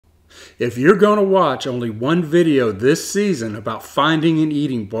If you're going to watch only one video this season about finding and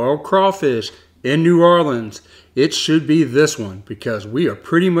eating boiled crawfish in New Orleans, it should be this one because we are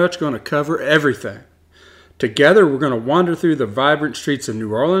pretty much going to cover everything. Together, we're going to wander through the vibrant streets of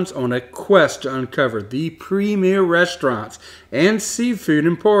New Orleans on a quest to uncover the premier restaurants and seafood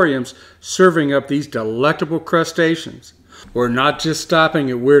emporiums serving up these delectable crustaceans. We're not just stopping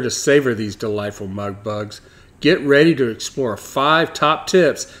at where to savor these delightful mug bugs. Get ready to explore 5 top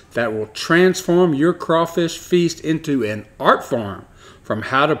tips that will transform your crawfish feast into an art form. From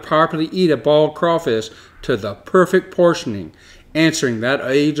how to properly eat a boiled crawfish to the perfect portioning, answering that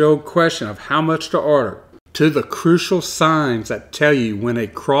age-old question of how much to order, to the crucial signs that tell you when a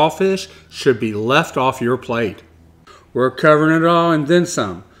crawfish should be left off your plate. We're covering it all and then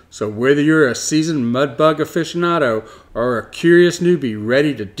some. So whether you're a seasoned mudbug aficionado or a curious newbie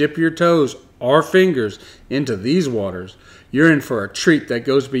ready to dip your toes or fingers into these waters, you're in for a treat that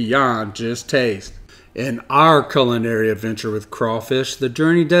goes beyond just taste. In our culinary adventure with crawfish, the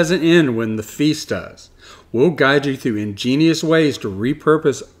journey doesn't end when the feast does. We'll guide you through ingenious ways to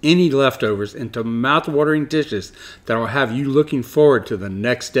repurpose any leftovers into mouth-watering dishes that will have you looking forward to the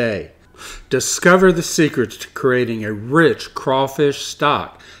next day. Discover the secrets to creating a rich crawfish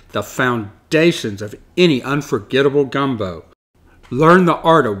stock, the foundations of any unforgettable gumbo. Learn the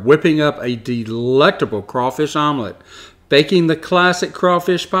art of whipping up a delectable crawfish omelet, baking the classic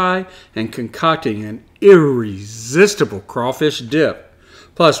crawfish pie, and concocting an irresistible crawfish dip.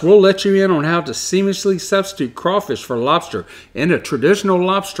 Plus, we'll let you in on how to seamlessly substitute crawfish for lobster in a traditional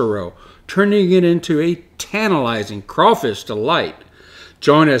lobster roll, turning it into a tantalizing crawfish delight.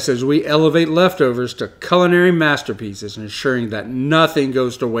 Join us as we elevate leftovers to culinary masterpieces, ensuring that nothing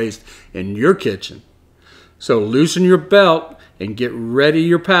goes to waste in your kitchen. So loosen your belt and get ready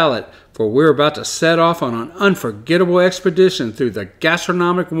your palate, for we're about to set off on an unforgettable expedition through the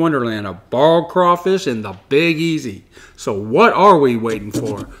gastronomic wonderland of boiled crawfish in the Big Easy. So what are we waiting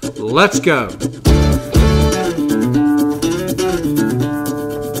for? Let's go!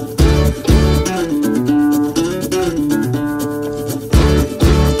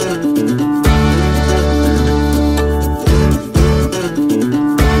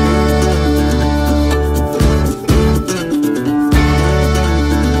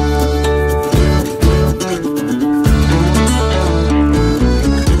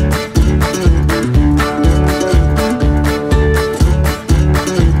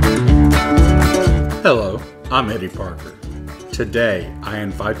 I'm Eddie Parker. Today, I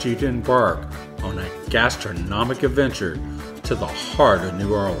invite you to embark on a gastronomic adventure to the heart of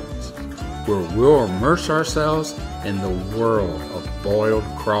New Orleans, where we'll immerse ourselves in the world of boiled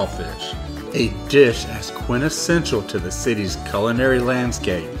crawfish, a dish as quintessential to the city's culinary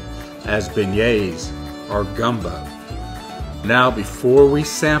landscape as beignets or gumbo. Now, before we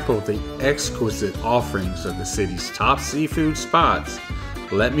sample the exquisite offerings of the city's top seafood spots,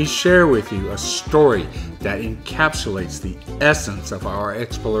 let me share with you a story that encapsulates the essence of our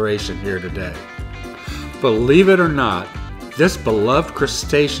exploration here today. Believe it or not, this beloved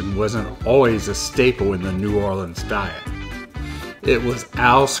crustacean wasn't always a staple in the New Orleans diet. It was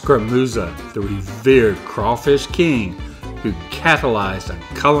Al Scramuzza, the revered crawfish king, who catalyzed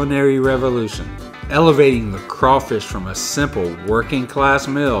a culinary revolution, elevating the crawfish from a simple working-class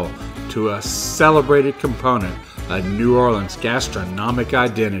meal to a celebrated component of New Orleans' gastronomic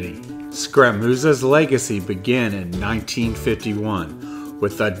identity. Scramuzza's legacy began in 1951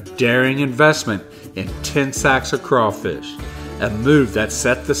 with a daring investment in 10 sacks of crawfish, a move that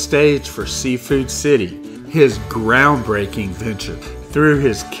set the stage for Seafood City, his groundbreaking venture. Through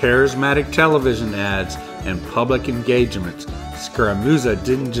his charismatic television ads and public engagements, Scramuzza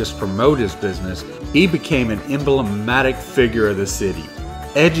didn't just promote his business, he became an emblematic figure of the city,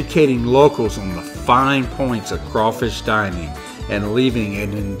 educating locals on the fine points of crawfish dining and leaving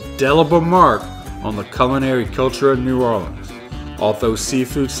an indelible mark on the culinary culture of New Orleans. Although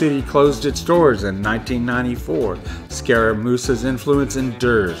Seafood City closed its doors in 1994, Scramuzza's influence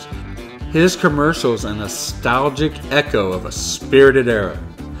endures. His commercials a nostalgic echo of a spirited era.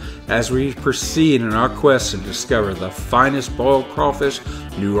 As we proceed in our quest to discover the finest boiled crawfish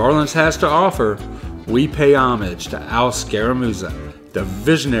New Orleans has to offer, we pay homage to Al Scramuzza, the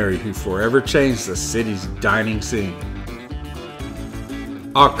visionary who forever changed the city's dining scene.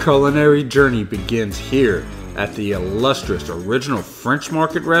 Our culinary journey begins here at the illustrious Original French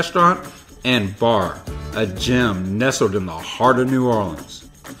Market Restaurant and Bar, a gem nestled in the heart of New Orleans.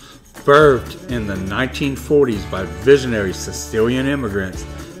 Birthed in the 1940s by visionary Sicilian immigrants,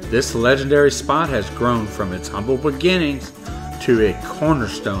 this legendary spot has grown from its humble beginnings to a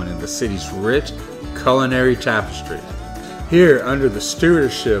cornerstone in the city's rich culinary tapestry. Here, under the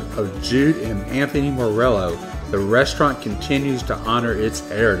stewardship of Jude and Anthony Morello, the restaurant continues to honor its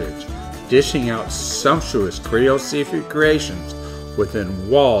heritage, dishing out sumptuous Creole seafood creations within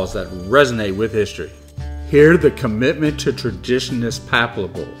walls that resonate with history. Here, the commitment to tradition is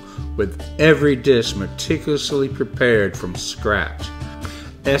palpable, with every dish meticulously prepared from scratch,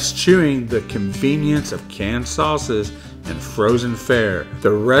 eschewing the convenience of canned sauces and frozen fare.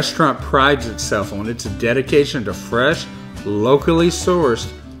 The restaurant prides itself on its dedication to fresh, locally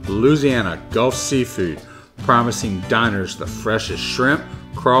sourced Louisiana Gulf seafood, promising diners the freshest shrimp,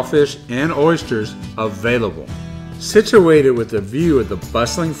 crawfish, and oysters available. Situated with a view of the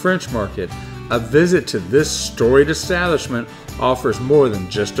bustling French market, a visit to this storied establishment offers more than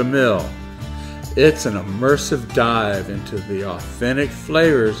just a meal. It's an immersive dive into the authentic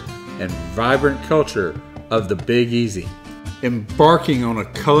flavors and vibrant culture of the Big Easy. Embarking on a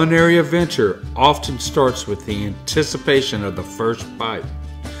culinary adventure often starts with the anticipation of the first bite,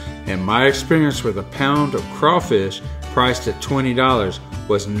 and my experience with a pound of crawfish priced at $20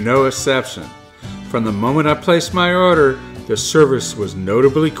 was no exception. From the moment I placed my order, the service was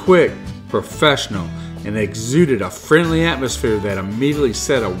notably quick, professional, and exuded a friendly atmosphere that immediately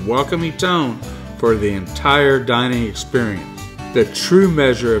set a welcoming tone for the entire dining experience. The true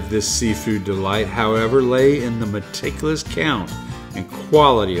measure of this seafood delight, however, lay in the meticulous count and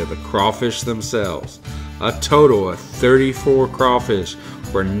quality of the crawfish themselves. A total of 34 crawfish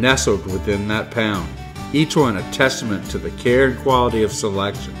were nestled within that pound, each one a testament to the care and quality of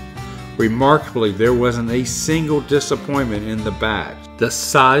selection. Remarkably, there wasn't a single disappointment in the batch. The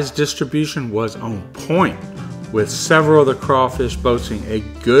size distribution was on point, with several of the crawfish boasting a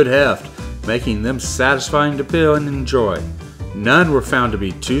good heft, making them satisfying to peel and enjoy. None were found to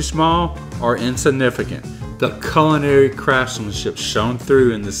be too small or insignificant. The culinary craftsmanship shone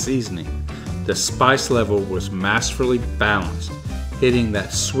through in the seasoning. The spice level was masterfully balanced, hitting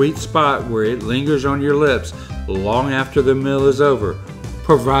that sweet spot where it lingers on your lips long after the meal is over,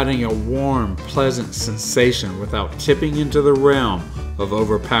 providing a warm, pleasant sensation without tipping into the realm of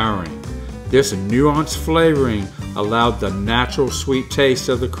overpowering. This nuanced flavoring allowed the natural sweet taste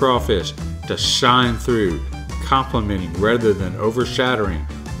of the crawfish to shine through, complementing rather than overshadowing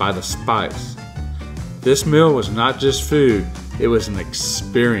by the spice. This meal was not just food, it was an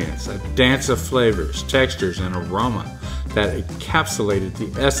experience, a dance of flavors, textures, and aroma that encapsulated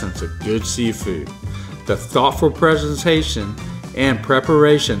the essence of good seafood. The thoughtful presentation and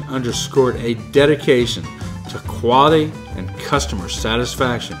preparation underscored a dedication to quality and customer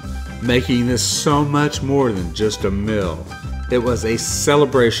satisfaction, making this so much more than just a meal. It was a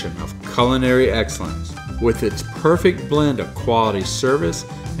celebration of culinary excellence. With its perfect blend of quality service,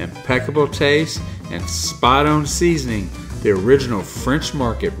 impeccable taste, and spot-on seasoning, the original French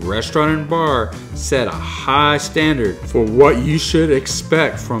Market restaurant and bar set a high standard for what you should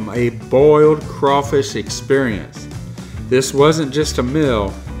expect from a boiled crawfish experience. This wasn't just a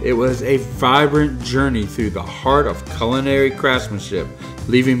meal, it was a vibrant journey through the heart of culinary craftsmanship,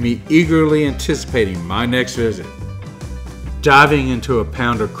 leaving me eagerly anticipating my next visit. Diving into a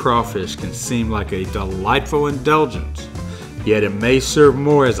pound of crawfish can seem like a delightful indulgence, yet it may serve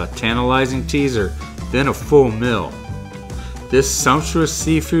more as a tantalizing teaser than a full meal. This sumptuous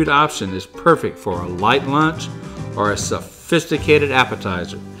seafood option is perfect for a light lunch or a sophisticated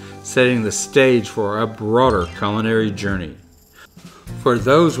appetizer, setting the stage for a broader culinary journey. For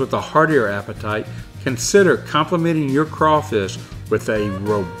those with a heartier appetite, consider complementing your crawfish with a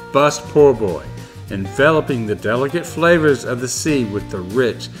robust po' boy, enveloping the delicate flavors of the sea with the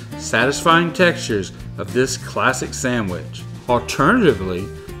rich, satisfying textures of this classic sandwich. Alternatively,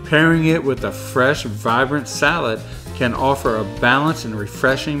 pairing it with a fresh, vibrant salad can offer a balanced and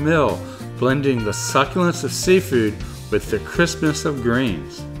refreshing meal, blending the succulence of seafood with the crispness of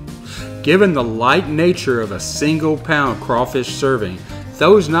greens. Given the light nature of a single pound crawfish serving,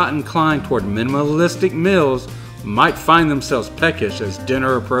 those not inclined toward minimalistic meals might find themselves peckish as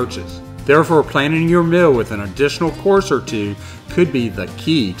dinner approaches. Therefore, planning your meal with an additional course or two could be the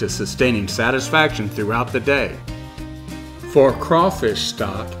key to sustaining satisfaction throughout the day. For crawfish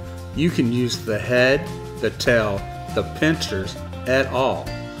stock, you can use the head, the tail, the pinchers et al.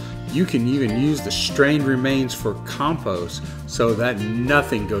 You can even use the strained remains for compost so that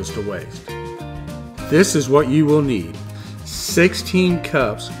nothing goes to waste. This is what you will need: 16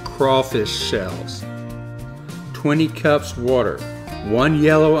 cups crawfish shells, 20 cups water, 1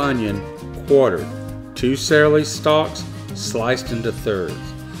 yellow onion quartered, 2 celery stalks sliced into thirds,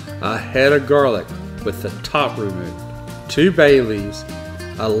 a head of garlic with the top removed, 2 bay leaves,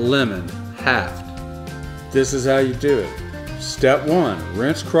 a lemon halved. This is how you do it. Step 1.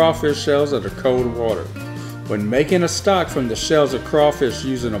 Rinse crawfish shells under cold water. When making a stock from the shells of crawfish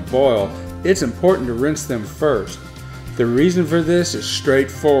using a boil, it's important to rinse them first. The reason for this is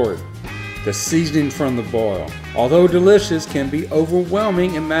straightforward. The seasoning from the boil, although delicious, can be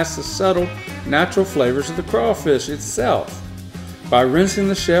overwhelming and mask the subtle, natural flavors of the crawfish itself. By rinsing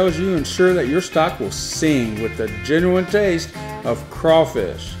the shells, you ensure that your stock will sing with the genuine taste of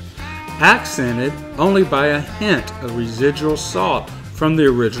crawfish, accented only by a hint of residual salt from the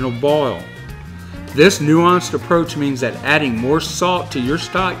original boil. This nuanced approach means that adding more salt to your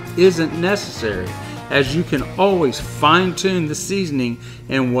stock isn't necessary, as you can always fine-tune the seasoning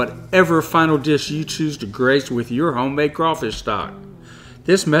in whatever final dish you choose to grace with your homemade crawfish stock.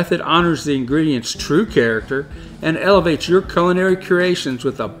 This method honors the ingredient's true character and elevates your culinary creations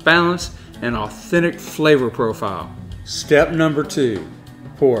with a balanced and authentic flavor profile. Step number 2.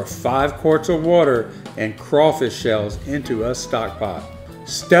 Pour 5 quarts of water and crawfish shells into a stock pot.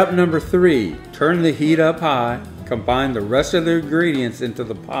 Step number 3. Turn the heat up high, combine the rest of the ingredients into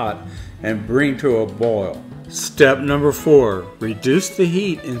the pot, and bring to a boil. Step number 4. Reduce the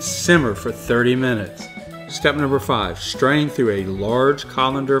heat and simmer for 30 minutes. Step number 5. Strain through a large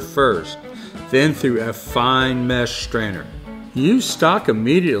colander first, then through a fine mesh strainer. Use stock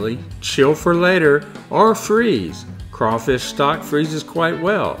immediately, chill for later, or freeze. Crawfish stock freezes quite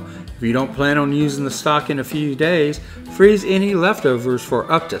well. If you don't plan on using the stock in a few days, freeze any leftovers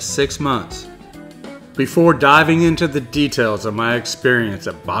for up to 6 months. Before diving into the details of my experience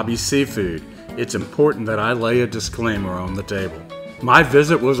at Bobby's Seafood, it's important that I lay a disclaimer on the table. My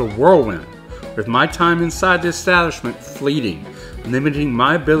visit was a whirlwind, with my time inside the establishment fleeting, limiting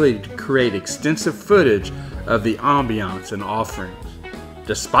my ability to create extensive footage of the ambiance and offerings.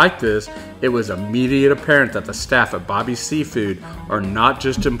 Despite this, it was immediately apparent that the staff at Bobby's Seafood are not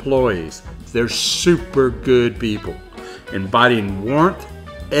just employees, they're super good people, embodying warmth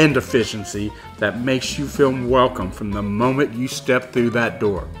and efficiency that makes you feel welcome from the moment you step through that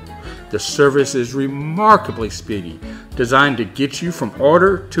door. The service is remarkably speedy, designed to get you from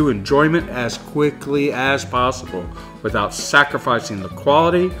order to enjoyment as quickly as possible without sacrificing the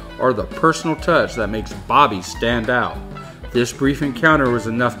quality or the personal touch that makes Bobby stand out. This brief encounter was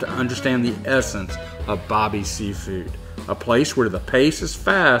enough to understand the essence of Bobby's Seafood, a place where the pace is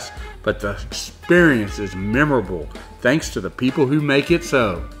fast but the experience is memorable thanks to the people who make it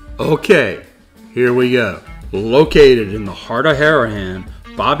so. Okay, here we go. Located in the heart of Harahan,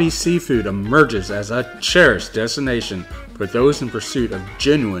 Bobby's Seafood emerges as a cherished destination for those in pursuit of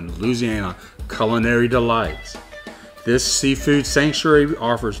genuine Louisiana culinary delights. This seafood sanctuary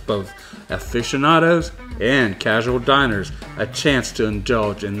offers both aficionados and casual diners a chance to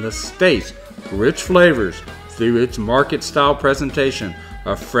indulge in the state's rich flavors through its market-style presentation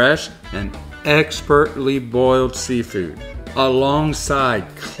of fresh and expertly boiled seafood,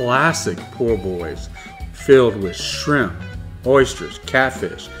 alongside classic po' boys filled with shrimp, oysters,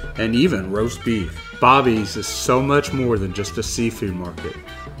 catfish, and even roast beef. Bobby's is so much more than just a seafood market.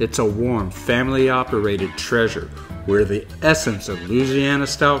 It's a warm, family-operated treasure where the essence of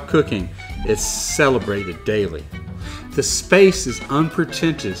Louisiana-style cooking is celebrated daily. The space is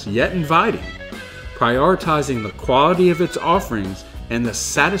unpretentious yet inviting, prioritizing the quality of its offerings and the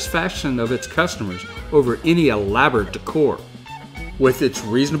satisfaction of its customers over any elaborate decor. With its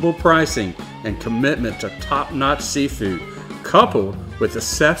reasonable pricing and commitment to top-notch seafood, coupled with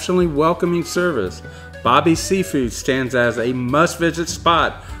exceptionally welcoming service, Bobby's Seafood stands as a must-visit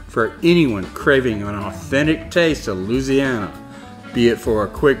spot for anyone craving an authentic taste of Louisiana, be it for a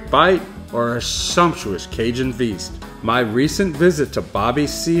quick bite or a sumptuous Cajun feast. My recent visit to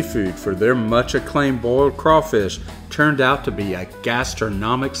Bobby's Seafood for their much-acclaimed boiled crawfish turned out to be a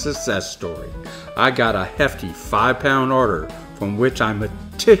gastronomic success story. I got a hefty 5-pound order from which I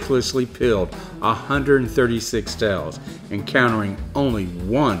meticulously peeled 136 tails, encountering only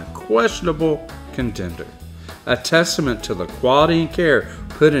one questionable contender, a testament to the quality and care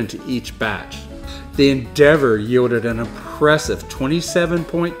put into each batch. The endeavor yielded an impressive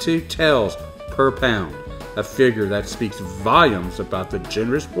 27.2 tails per pound, a figure that speaks volumes about the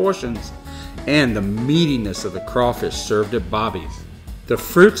generous portions and the meatiness of the crawfish served at Bobby's. The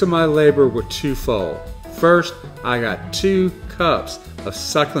fruits of my labor were twofold. First, I got 2 cups of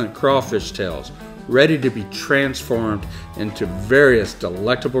succulent crawfish tails ready to be transformed into various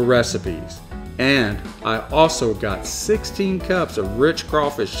delectable recipes. And I also got 16 cups of rich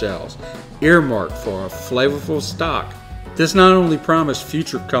crawfish shells earmarked for a flavorful stock. This not only promised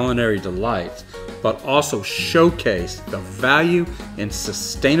future culinary delights, but also showcased the value and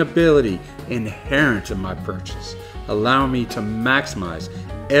sustainability inherent in my purchase, allowing me to maximize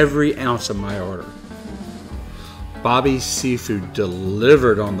every ounce of my order. Bobby's Seafood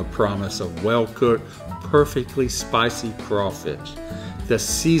delivered on the promise of well-cooked, perfectly spicy crawfish. The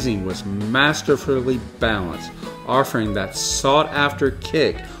seasoning was masterfully balanced, offering that sought-after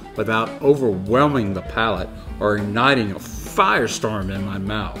kick without overwhelming the palate or igniting a firestorm in my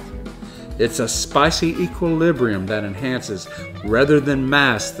mouth. It's a spicy equilibrium that enhances rather than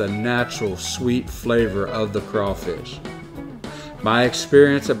masks the natural sweet flavor of the crawfish. My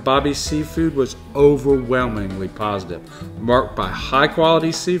experience at Bobby's Seafood was overwhelmingly positive, marked by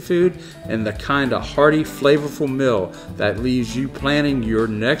high-quality seafood and the kind of hearty, flavorful meal that leaves you planning your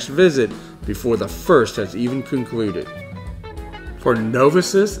next visit before the first has even concluded. For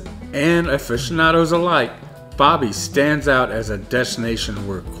novices and aficionados alike, Bobby's stands out as a destination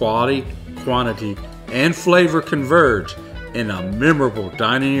where quality, quantity, and flavor converge in a memorable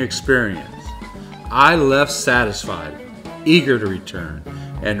dining experience. I left satisfied, eager to return,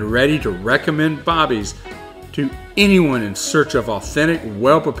 and ready to recommend Bobby's to anyone in search of authentic,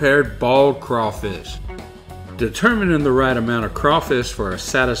 well-prepared boiled crawfish. Determining the right amount of crawfish for a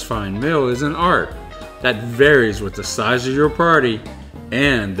satisfying meal is an art that varies with the size of your party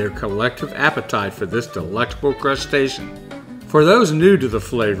and their collective appetite for this delectable crustacean. For those new to the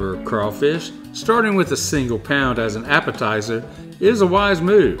flavor of crawfish, starting with a single pound as an appetizer is a wise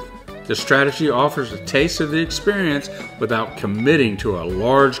move. The strategy offers a taste of the experience without committing to a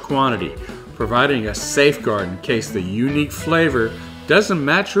large quantity, providing a safeguard in case the unique flavor doesn't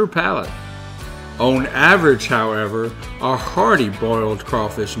match your palate. On average, however, a hearty boiled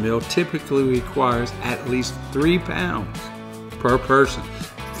crawfish meal typically requires at least 3 pounds per person.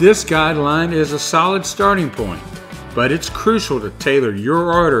 This guideline is a solid starting point, but it's crucial to tailor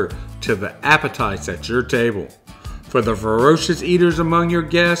your order to the appetites at your table. For the ferocious eaters among your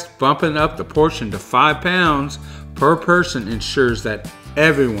guests, bumping up the portion to 5 pounds per person ensures that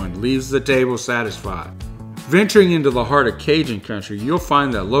everyone leaves the table satisfied. Venturing into the heart of Cajun country, you'll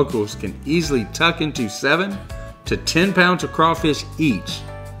find that locals can easily tuck into 7 to 10 pounds of crawfish each,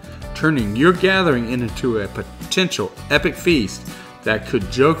 turning your gathering into a potential epic feast that could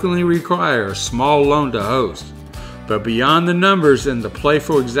jokingly require a small loan to host. But beyond the numbers and the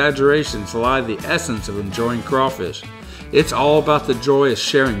playful exaggerations lie the essence of enjoying crawfish. It's all about the joy of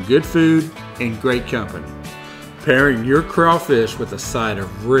sharing good food and great company. Pairing your crawfish with a side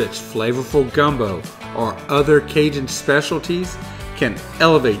of rich, flavorful gumbo or other Cajun specialties can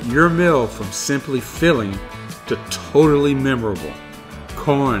elevate your meal from simply filling to totally memorable.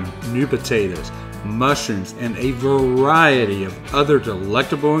 Corn, new potatoes, mushrooms, and a variety of other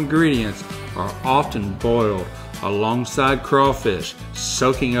delectable ingredients are often boiled alongside crawfish,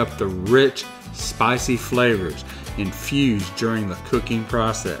 soaking up the rich, spicy flavors infused during the cooking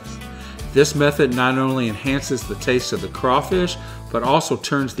process. This method not only enhances the taste of the crawfish, but also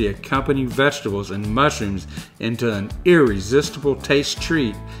turns the accompanying vegetables and mushrooms into an irresistible taste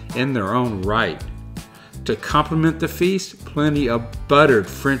treat in their own right. To complement the feast, plenty of buttered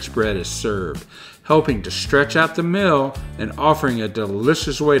French bread is served, helping to stretch out the meal and offering a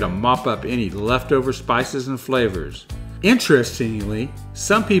delicious way to mop up any leftover spices and flavors. Interestingly,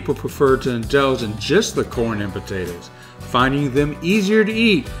 some people prefer to indulge in just the corn and potatoes, finding them easier to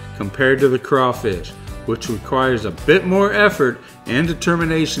eat compared to the crawfish, which requires a bit more effort and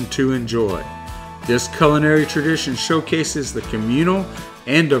determination to enjoy. This culinary tradition showcases the communal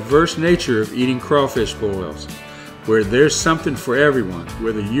and diverse nature of eating crawfish boils, where there's something for everyone,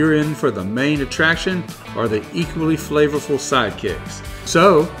 whether you're in for the main attraction or the equally flavorful sidekicks.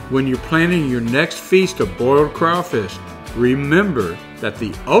 So, when you're planning your next feast of boiled crawfish, remember that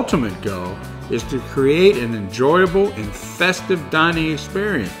the ultimate goal is to create an enjoyable and festive dining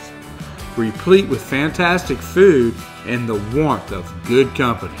experience, replete with fantastic food and the warmth of good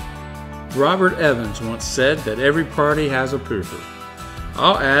company. Robert Evans once said that every party has a pooper.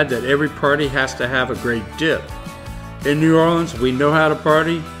 I'll add that every party has to have a great dip. In New Orleans, we know how to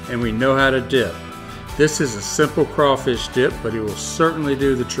party and we know how to dip. This is a simple crawfish dip, but it will certainly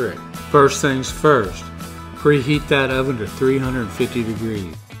do the trick. First things first, preheat that oven to 350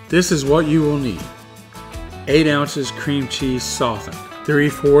 degrees. This is what you will need. 8 ounces cream cheese softened,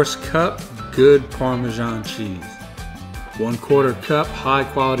 3/4 cup good Parmesan cheese, 1/4 cup high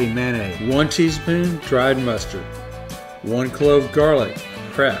quality mayonnaise, 1 teaspoon dried mustard, 1 clove garlic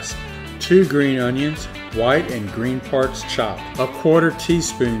pressed, 2 green onions, white and green parts chopped, a 1/4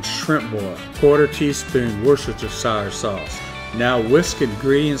 teaspoon shrimp boil, 1/4 teaspoon Worcestershire sauce. Now whisk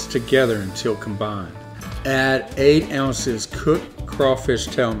ingredients together until combined. Add 8 ounces cooked crawfish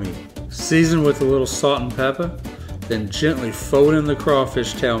tail meat. Season with a little salt and pepper, then gently fold in the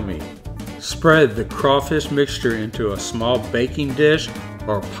crawfish tail meat. Spread the crawfish mixture into a small baking dish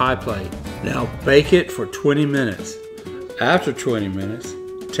or pie plate. Now bake it for 20 minutes. After 20 minutes,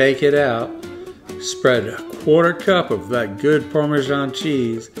 take it out, Spread a quarter cup of that good Parmesan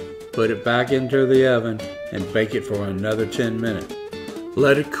cheese, put it back into the oven, and bake it for another 10 minutes.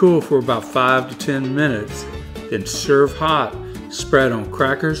 Let it cool for about 5 to 10 minutes, then serve hot, spread on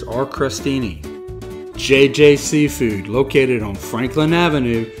crackers or crostini. JJ Seafood, located on Franklin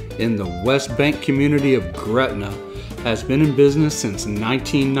Avenue in the West Bank community of Gretna, has been in business since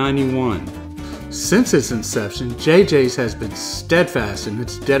 1991. Since its inception, JJ's has been steadfast in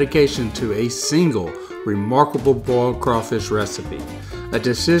its dedication to a single, remarkable boiled crawfish recipe, a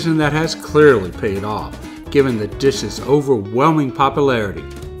decision that has clearly paid off, given the dish's overwhelming popularity.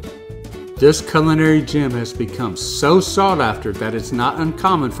 This culinary gem has become so sought after that it's not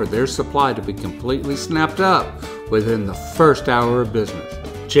uncommon for their supply to be completely snapped up within the first hour of business.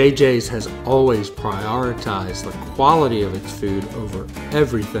 JJ's has always prioritized the quality of its food over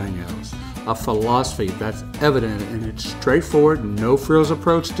everything else, a philosophy that's evident in its straightforward, no-frills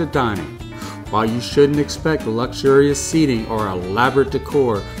approach to dining. While you shouldn't expect luxurious seating or elaborate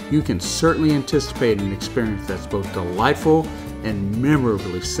decor, you can certainly anticipate an experience that's both delightful and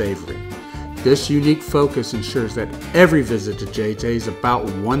memorably savory. This unique focus ensures that every visit to JJ's is about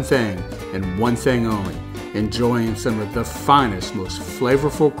one thing and one thing only: enjoying some of the finest, most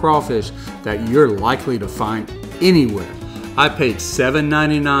flavorful crawfish that you're likely to find anywhere. I paid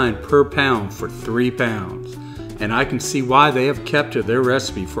 $7.99 per pound for 3 pounds, and I can see why they have kept to their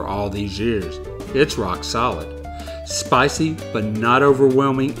recipe for all these years. It's rock solid. Spicy, but not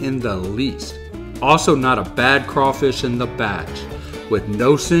overwhelming in the least. Also not a bad crawfish in the batch, with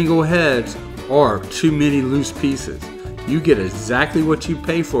no single heads or too many loose pieces. You get exactly what you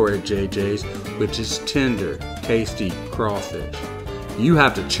pay for at JJ's, which is tender, tasty crawfish. You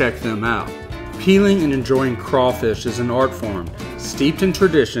have to check them out. Peeling and enjoying crawfish is an art form, steeped in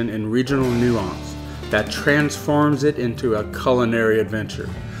tradition and regional nuance, that transforms it into a culinary adventure.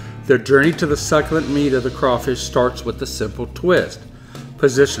 The journey to the succulent meat of the crawfish starts with a simple twist.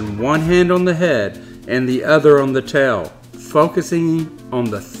 Position one hand on the head and the other on the tail, focusing on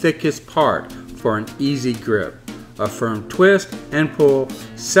the thickest part for an easy grip. A firm twist and pull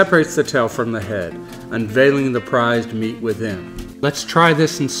separates the tail from the head, unveiling the prized meat within. Let's try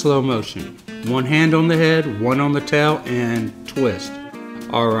this in slow motion. One hand on the head, one on the tail, and twist.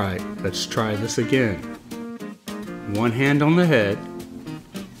 Alright, let's try this again. One hand on the head,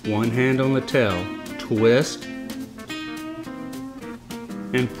 one hand on the tail, twist,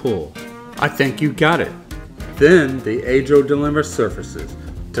 and pull. I think you got it. Then the age-old dilemma surfaces: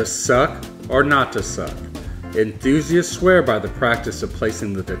 to suck or not to suck. Enthusiasts swear by the practice of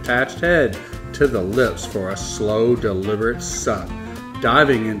placing the detached head to the lips for a slow, deliberate suck,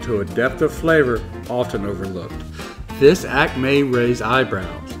 diving into a depth of flavor often overlooked. This act may raise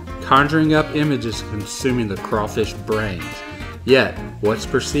eyebrows, conjuring up images consuming the crawfish brains. Yet, what's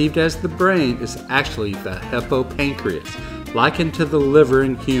perceived as the brain is actually the hippopancreas, likened to the liver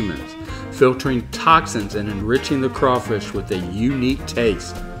in humans, filtering toxins and enriching the crawfish with a unique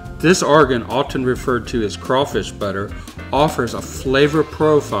taste. This organ, often referred to as crawfish butter, offers a flavor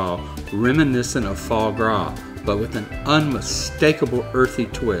profile reminiscent of foie gras, but with an unmistakable earthy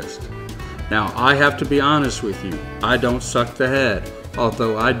twist. Now, I have to be honest with you, I don't suck the head,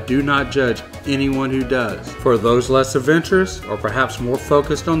 although I do not judge anyone who does. For those less adventurous, or perhaps more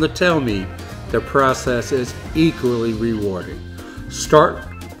focused on the tail meat, the process is equally rewarding. Start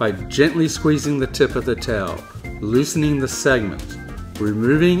by gently squeezing the tip of the tail, loosening the segments.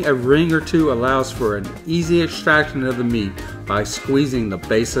 Removing a ring or two allows for an easy extraction of the meat by squeezing the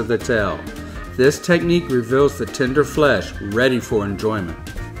base of the tail. This technique reveals the tender flesh ready for enjoyment.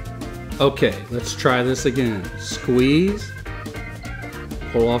 Okay, let's try this again. Squeeze,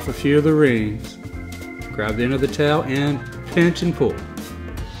 pull off a few of the rings, grab the end of the tail and pinch and pull.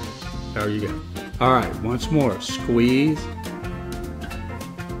 There you go. Alright, once more. Squeeze,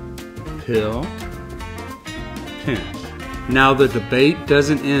 peel, pinch. Now the debate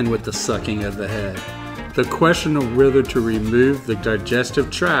doesn't end with the sucking of the head. The question of whether to remove the digestive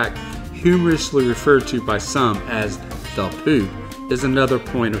tract, humorously referred to by some as the poop, is another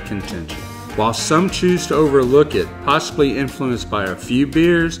point of contention. While some choose to overlook it, possibly influenced by a few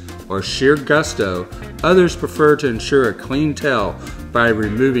beers or sheer gusto, others prefer to ensure a clean tail by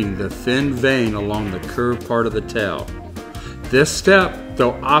removing the thin vein along the curved part of the tail. This step,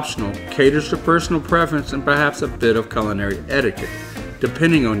 though optional, caters to personal preference and perhaps a bit of culinary etiquette,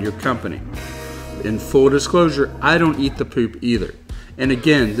 depending on your company. In full disclosure, I don't eat the poop either. And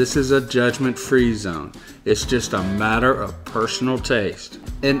again, this is a judgment-free zone. It's just a matter of personal taste.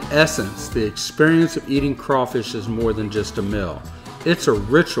 In essence, the experience of eating crawfish is more than just a meal. It's a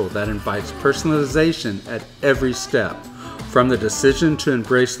ritual that invites personalization at every step. From the decision to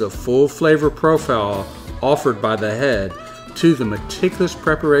embrace the full flavor profile offered by the head to the meticulous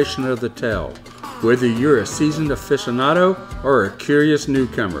preparation of the tail. Whether you're a seasoned aficionado or a curious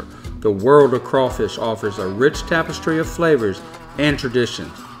newcomer, the world of crawfish offers a rich tapestry of flavors and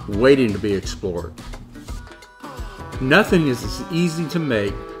traditions waiting to be explored. Nothing is as easy to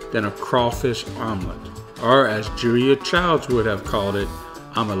make than a crawfish omelet, or as Julia Childs would have called it,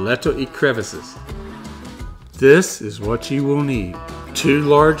 omeletto y crevices. This is what you will need: 2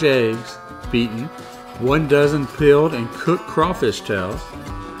 large eggs, beaten, 1 dozen peeled and cooked crawfish tails,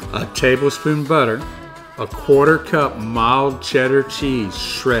 a tablespoon butter, a 1/4 cup mild cheddar cheese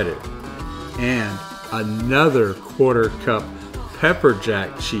shredded, and another 1/4 cup pepper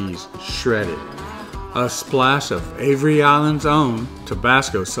jack cheese shredded, a splash of Avery Island's own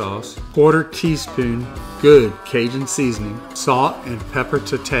Tabasco sauce, 1/4 teaspoon good Cajun seasoning, salt and pepper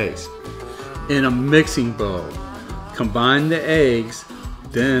to taste. In a mixing bowl, combine the eggs,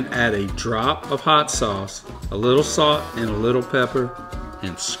 then add a drop of hot sauce, a little salt and a little pepper,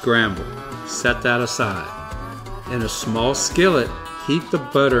 and scramble. Set that aside. In a small skillet, heat the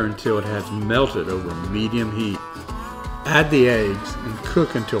butter until it has melted over medium heat. Add the eggs and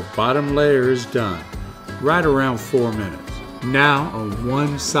cook until bottom layer is done, right around 4 minutes. Now on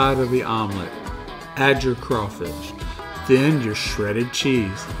one side of the omelet, add your crawfish, then your shredded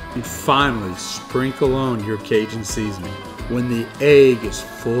cheese, and finally sprinkle on your Cajun seasoning. When the egg is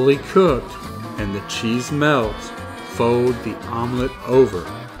fully cooked and the cheese melts, fold the omelet over.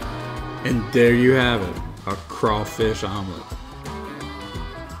 And there you have it, a crawfish omelet.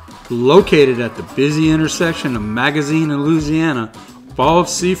 Located at the busy intersection of Magazine and Louisiana, Boiled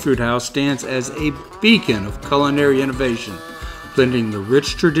Seafood House stands as a beacon of culinary innovation, blending the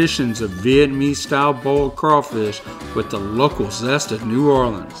rich traditions of Vietnamese-style boiled crawfish with the local zest of New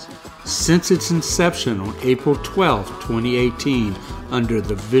Orleans. Since its inception on April 12, 2018, under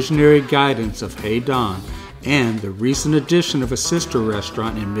the visionary guidance of Hey Don and the recent addition of a sister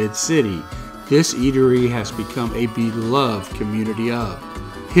restaurant in Mid-City, this eatery has become a beloved community hub.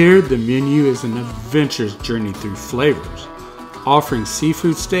 Here, the menu is an adventurous journey through flavors, offering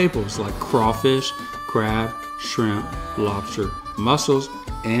seafood staples like crawfish, crab, shrimp, lobster, mussels,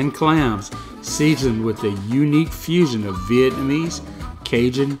 and clams, seasoned with a unique fusion of Vietnamese,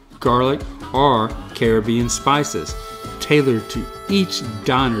 Cajun, garlic, or Caribbean spices, tailored to each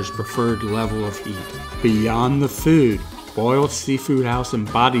diner's preferred level of heat. Beyond the food, Boiled Seafood House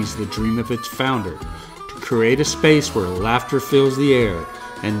embodies the dream of its founder, to create a space where laughter fills the air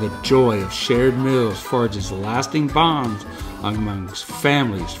and the joy of shared meals forges lasting bonds amongst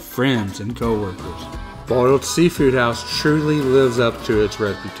families, friends, and co-workers. Boiled Seafood House truly lives up to its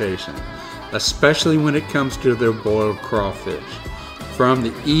reputation, especially when it comes to their boiled crawfish. From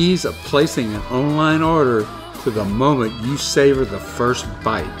the ease of placing an online order to the moment you savor the first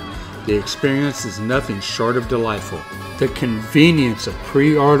bite, the experience is nothing short of delightful. The convenience of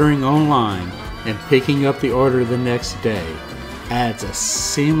pre-ordering online and picking up the order the next day adds a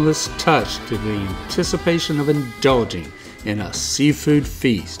seamless touch to the anticipation of indulging in a seafood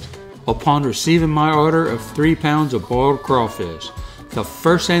feast. Upon receiving my order of 3 pounds of boiled crawfish, the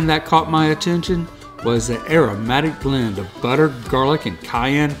first thing that caught my attention was the aromatic blend of butter, garlic, and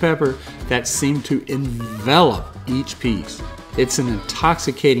cayenne pepper that seemed to envelop each piece. It's an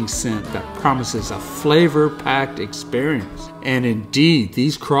intoxicating scent that promises a flavor-packed experience. And indeed,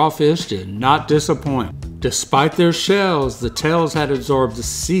 these crawfish did not disappoint. Despite their shells, the tails had absorbed the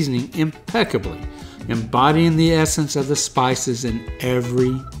seasoning impeccably, embodying the essence of the spices in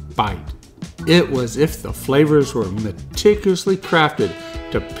every bite. It was as if the flavors were meticulously crafted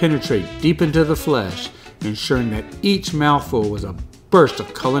to penetrate deep into the flesh, ensuring that each mouthful was a burst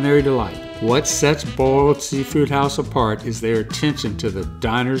of culinary delight. What sets Boiled Seafood House apart is their attention to the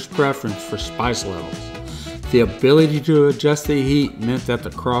diner's preference for spice levels. The ability to adjust the heat meant that the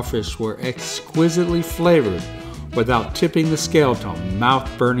crawfish were exquisitely flavored without tipping the scale to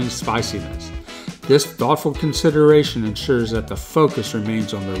mouth-burning spiciness. This thoughtful consideration ensures that the focus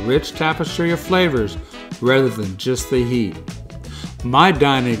remains on the rich tapestry of flavors rather than just the heat. My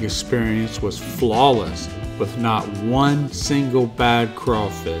dining experience was flawless, with not one single bad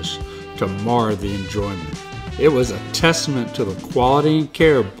crawfish to mar the enjoyment. It was a testament to the quality and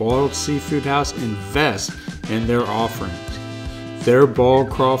care Boiled Seafood House invests in their offerings. Their boiled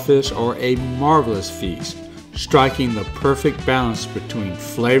crawfish are a marvelous feast, striking the perfect balance between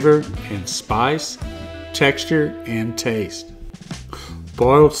flavor and spice, texture and taste.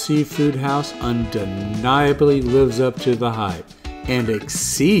 Boiled Seafood House undeniably lives up to the hype and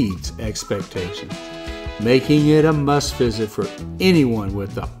exceeds expectations. making it a must visit for anyone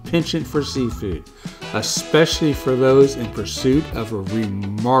with a penchant for seafood, especially for those in pursuit of a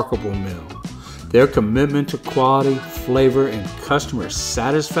remarkable meal. Their commitment to quality, flavor, and customer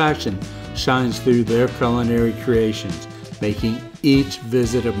satisfaction shines through their culinary creations, making each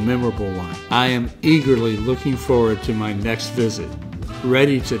visit a memorable one. I am eagerly looking forward to my next visit,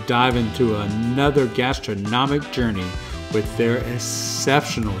 ready to dive into another gastronomic journey with their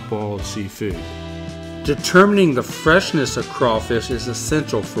exceptional boiled seafood. Determining the freshness of crawfish is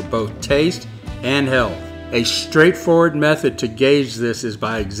essential for both taste and health. A straightforward method to gauge this is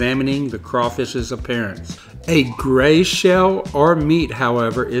by examining the crawfish's appearance. A gray shell or meat,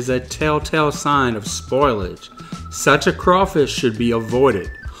 however, is a telltale sign of spoilage. Such a crawfish should be avoided.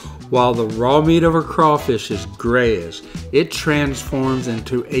 While the raw meat of a crawfish is grayish, it transforms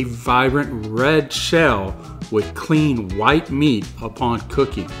into a vibrant red shell with clean white meat upon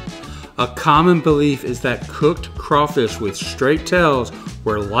cooking. A common belief is that cooked crawfish with straight tails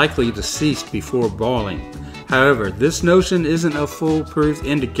were likely deceased before boiling. However, this notion isn't a foolproof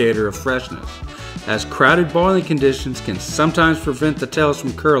indicator of freshness, as crowded boiling conditions can sometimes prevent the tails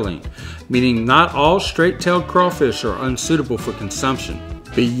from curling, meaning not all straight-tailed crawfish are unsuitable for consumption.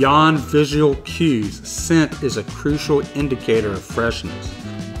 Beyond visual cues, scent is a crucial indicator of freshness.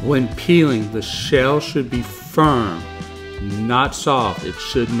 When peeling, the shell should be firm, not soft. It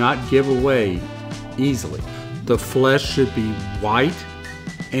should not give away easily. The flesh should be white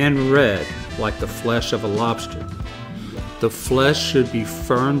and red, like the flesh of a lobster. The flesh should be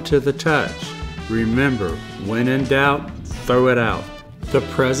firm to the touch. Remember, when in doubt, throw it out. The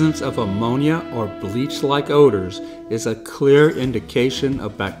presence of ammonia or bleach-like odors is a clear indication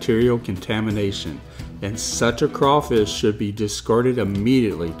of bacterial contamination, and such a crawfish should be discarded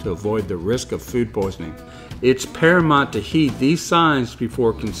immediately to avoid the risk of food poisoning. It's paramount to heed these signs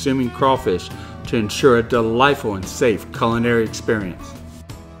before consuming crawfish to ensure a delightful and safe culinary experience.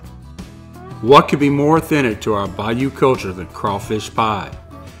 What could be more authentic to our Bayou culture than crawfish pie?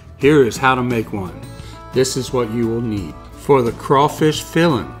 Here is how to make one. This is what you will need. For the crawfish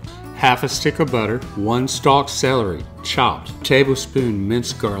filling, half a stick of butter, 1 stalk celery, chopped, tablespoon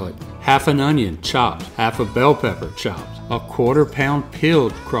minced garlic, half an onion chopped, half a bell pepper chopped, a 1/4 pound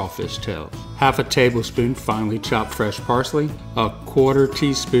peeled crawfish tails, half a tablespoon finely chopped fresh parsley, a 1/4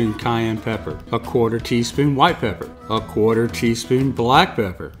 teaspoon cayenne pepper, a 1/4 teaspoon white pepper, a 1/4 teaspoon black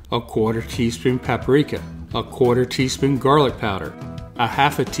pepper, a 1/4 teaspoon paprika, a 1/4 teaspoon garlic powder, a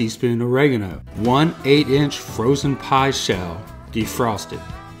half a teaspoon oregano, 1 8-inch frozen pie shell, defrosted.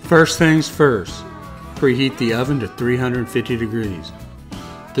 First things first, preheat the oven to 350 degrees.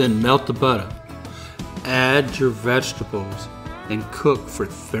 Then melt the butter. Add your vegetables and cook for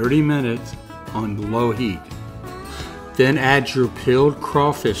 30 minutes on low heat. Then add your peeled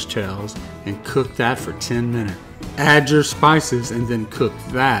crawfish tails and cook that for 10 minutes. Add your spices and then cook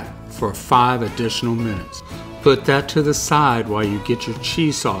that for 5 additional minutes. Put that to the side while you get your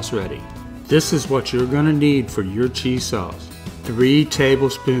cheese sauce ready. This is what you're going to need for your cheese sauce. 3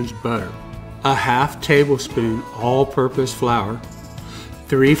 tablespoons butter, a half tablespoon all-purpose flour,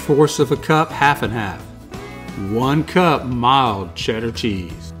 3/4 of a cup half and half, 1 cup mild cheddar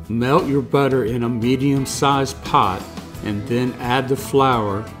cheese. Melt your butter in a medium-sized pot and then add the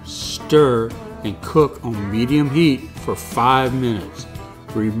flour, stir, and cook on medium heat for 5 minutes.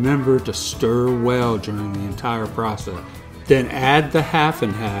 Remember to stir well during the entire process. Then add the half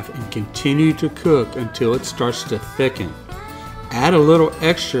and half and continue to cook until it starts to thicken. Add a little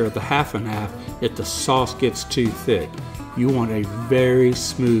extra of the half and half if the sauce gets too thick. You want a very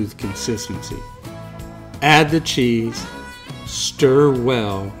smooth consistency. Add the cheese, stir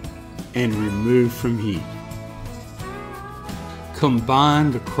well, and remove from heat.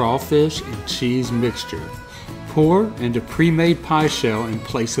 Combine the crawfish and cheese mixture. Pour into pre-made pie shell and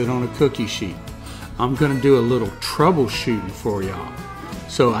place it on a cookie sheet. I'm going to do a little troubleshooting for y'all.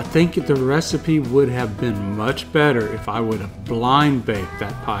 So I think the recipe would have been much better if I would have blind baked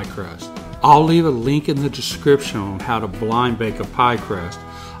that pie crust. I'll leave a link in the description on how to blind bake a pie crust,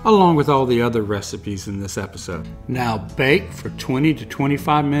 along with all the other recipes in this episode. Now bake for 20 to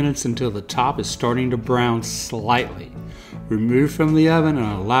 25 minutes until the top is starting to brown slightly. Remove from the oven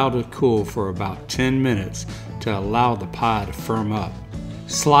and allow to cool for about 10 minutes to allow the pie to firm up.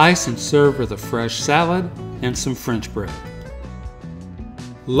 Slice and serve with a fresh salad and some French bread.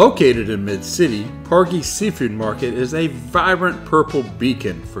 Located in Mid-City, Parkey Seafood Market is a vibrant purple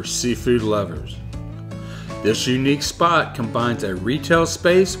beacon for seafood lovers. This unique spot combines a retail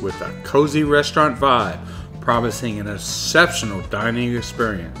space with a cozy restaurant vibe, promising an exceptional dining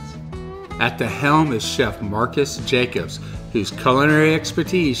experience. At the helm is Chef Marcus Jacobs, whose culinary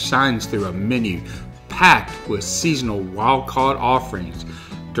expertise shines through a menu packed with seasonal wild-caught offerings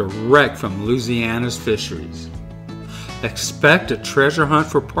direct from Louisiana's fisheries. Expect a treasure hunt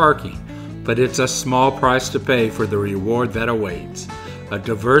for parking, but it's a small price to pay for the reward that awaits. A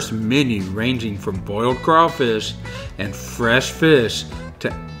diverse menu ranging from boiled crawfish and fresh fish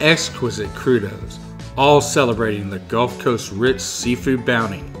to exquisite crudos, all celebrating the Gulf Coast's rich seafood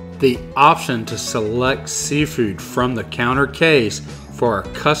bounty. The option to select seafood from the counter case for a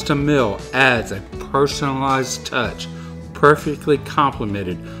custom meal adds a personalized touch, perfectly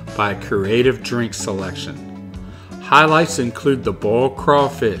complemented by a creative drink selection. Highlights include the boiled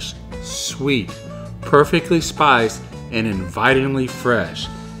crawfish, sweet, perfectly spiced, and invitingly fresh.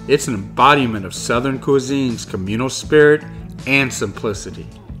 It's an embodiment of Southern cuisine's communal spirit and simplicity.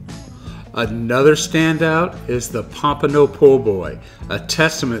 Another standout is the Pompano Po' Boy, a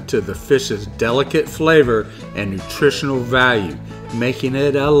testament to the fish's delicate flavor and nutritional value, making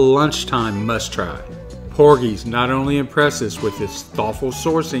it a lunchtime must-try. Porgy's not only impresses with its thoughtful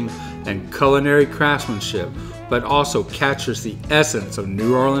sourcing and culinary craftsmanship, but also captures the essence of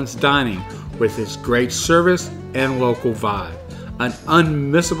New Orleans dining with its great service and local vibe. An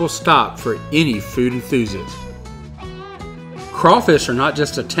unmissable stop for any food enthusiast. Crawfish are not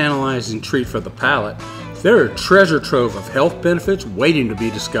just a tantalizing treat for the palate, they're a treasure trove of health benefits waiting to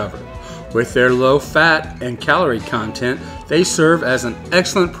be discovered. With their low fat and calorie content, they serve as an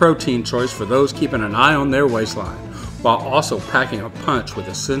excellent protein choice for those keeping an eye on their waistline, while also packing a punch with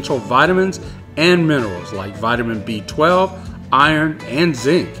essential vitamins and minerals like vitamin B12, iron, and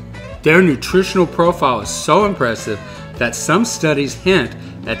zinc. Their nutritional profile is so impressive that some studies hint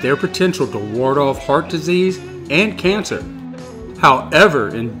at their potential to ward off heart disease and cancer. However,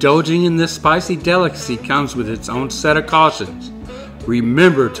 indulging in this spicy delicacy comes with its own set of cautions.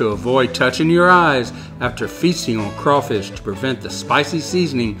 Remember to avoid touching your eyes after feasting on crawfish to prevent the spicy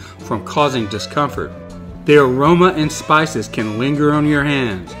seasoning from causing discomfort. The aroma and spices can linger on your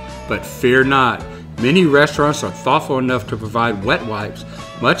hands, but fear not. Many restaurants are thoughtful enough to provide wet wipes,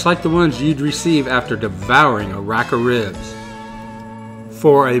 much like the ones you'd receive after devouring a rack of ribs.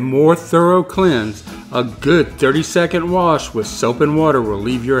 For a more thorough cleanse, a good 30-second wash with soap and water will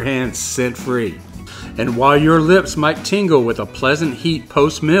leave your hands scent-free. And while your lips might tingle with a pleasant heat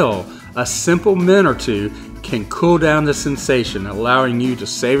post-meal, a simple mint or two can cool down the sensation, allowing you to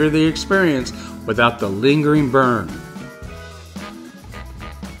savor the experience without the lingering burn.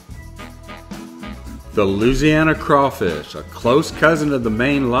 The Louisiana crawfish, a close cousin of the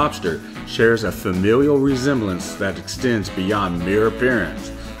Maine lobster, shares a familial resemblance that extends beyond mere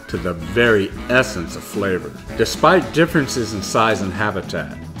appearance to the very essence of flavor. Despite differences in size and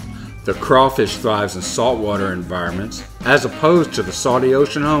habitat, the crawfish thrives in saltwater environments as opposed to the salty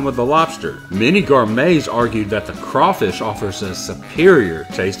ocean home of the lobster. Many gourmets argue that the crawfish offers a superior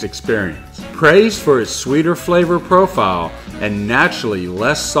taste experience. Praised for its sweeter flavor profile and naturally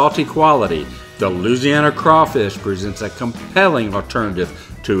less salty quality, the Louisiana crawfish presents a compelling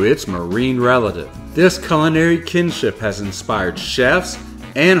alternative to its marine relative. This culinary kinship has inspired chefs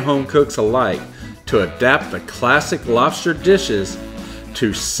and home cooks alike to adapt the classic lobster dishes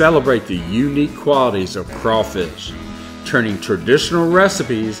to celebrate the unique qualities of crawfish, turning traditional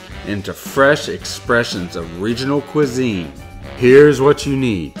recipes into fresh expressions of regional cuisine. Here's what you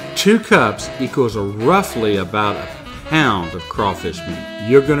need. 2 cups equals roughly about a pound of crawfish meat.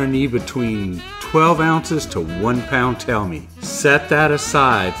 You're going to need between 12 ounces to 1 pound tail meat. Set that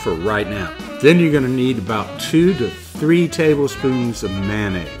aside for right now. Then you're going to need about 2 to 3 tablespoons of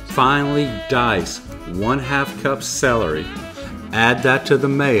mayonnaise. Finally, dice 1/2 cup celery. Add that to the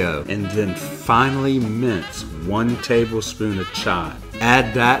mayo, and then finally mince 1 tablespoon of chive.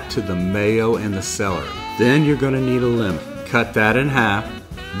 Add that to the mayo and the celery. Then you're going to need a lemon. Cut that in half,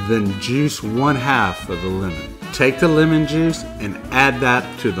 then juice 1/2 of the lemon. Take the lemon juice and add that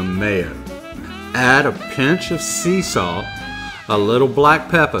to the mayo. Add a pinch of sea salt, a little black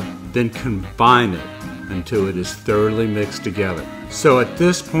pepper, then combine it until it is thoroughly mixed together. So at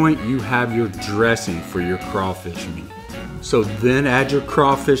this point you have your dressing for your crawfish meat. So then add your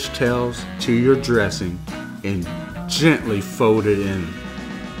crawfish tails to your dressing and gently fold it in.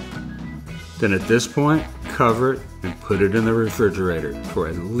 Then at this point, cover it and put it in the refrigerator for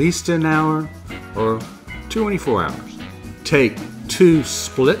at least an hour or 24 hours. Take 2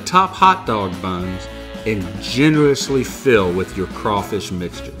 split top hot dog buns and generously fill with your crawfish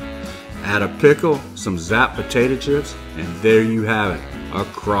mixture. Add a pickle, some Zapped potato chips, and there you have it, a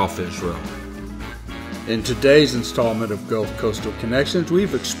crawfish roll. In today's installment of Gulf Coastal Connections,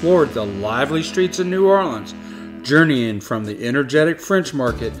 we've explored the lively streets of New Orleans, journeying from the energetic French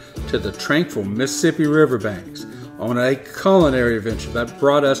Market to the tranquil Mississippi riverbanks. on a culinary adventure that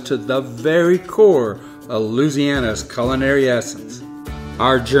brought us to the very core of Louisiana's culinary essence.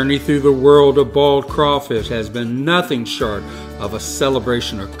 Our journey through the world of boiled crawfish has been nothing short of a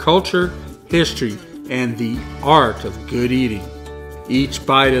celebration of culture, history, and the art of good eating. Each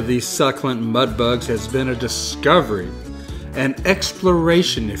bite of these succulent mudbugs has been a discovery, an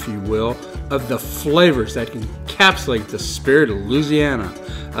exploration, if you will, of the flavors that encapsulate the spirit of Louisiana,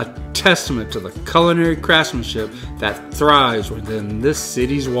 a testament to the culinary craftsmanship that thrives within this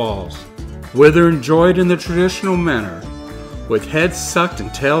city's walls. Whether enjoyed in the traditional manner, with heads sucked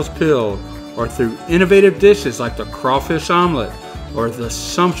and tails peeled, or through innovative dishes like the crawfish omelet or the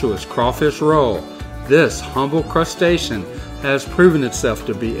sumptuous crawfish roll, this humble crustacean has proven itself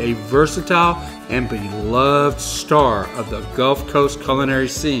to be a versatile and beloved star of the Gulf Coast culinary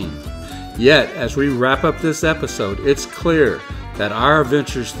scene. Yet, as we wrap up this episode, it's clear that our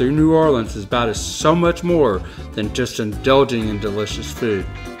adventures through New Orleans is about so much more than just indulging in delicious food.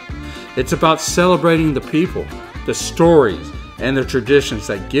 It's about celebrating the people, the stories, and the traditions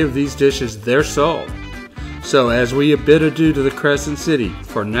that give these dishes their soul. So as we bid adieu to the Crescent City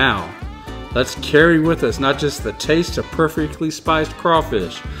for now, let's carry with us not just the taste of perfectly spiced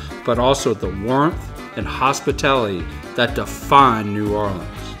crawfish, but also the warmth and hospitality that define New Orleans.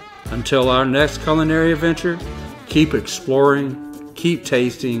 Until our next culinary adventure, keep exploring, keep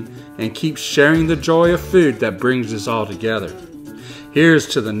tasting, and keep sharing the joy of food that brings us all together. Here's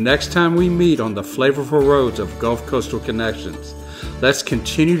to the next time we meet on the flavorful roads of Gulf Coastal Connections. Let's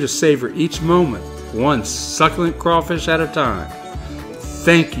continue to savor each moment, one succulent crawfish at a time.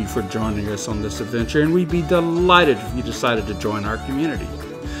 Thank you for joining us on this adventure, and we'd be delighted if you decided to join our community.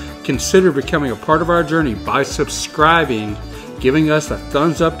 Consider becoming a part of our journey by subscribing, giving us a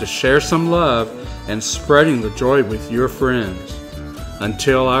thumbs up to share some love, and spreading the joy with your friends.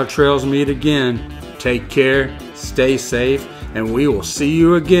 Until our trails meet again, take care, stay safe, and we will see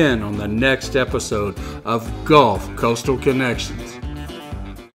you again on the next episode of Gulf Coastal Connections.